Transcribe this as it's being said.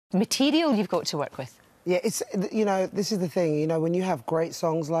material you've got to work with. Yeah, it's, you know, this is the thing, you know, when you have great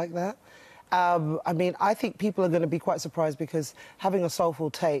songs like that, I mean, I think people are going to be quite surprised because having a soulful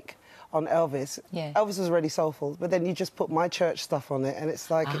take on Elvis, Elvis was already soulful, but then you just put my church stuff on it and it's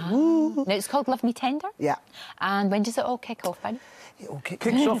like, woo. Now, it's called Love Me Tender? Yeah. And when does it all kick off, Ben? It all kicks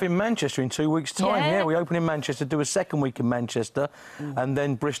off in Manchester in 2 weeks' time. Yeah, we open in Manchester, do a second week in Manchester, and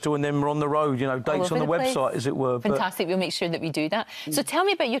then Bristol, and then we're on the road. You know, dates on the website, as it were. Fantastic. We'll make sure that we do that. So tell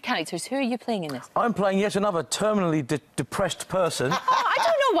me about your characters. Who are you playing in this? I'm playing yet another terminally depressed person. I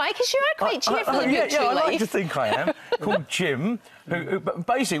don't know why, because you are quite cheerful in your true I like life. to think I am. Called Jim. But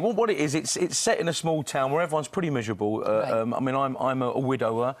basically, what it is, it's set in a small town where everyone's pretty miserable. I mean, I'm a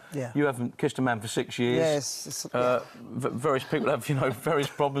widower. Yeah. You haven't kissed a man for 6 years. Yes. Various people have, you know, various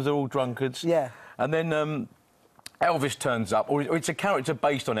problems. They're all drunkards. Yeah. And then Elvis turns up, or it's a character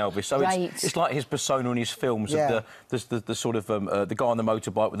based on Elvis, so it's like his persona in his films of the sort of the guy on the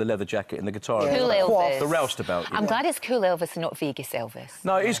motorbike with the leather jacket and the guitar. Cool Elvis. The roustabout. I'm glad it's Cool Elvis and not Vegas Elvis.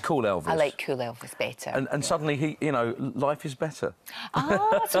 No, it is Cool Elvis. I like Cool Elvis better. And suddenly, you know, life is better.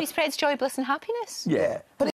 Ah, so he spreads joy, bliss and happiness? Yeah. But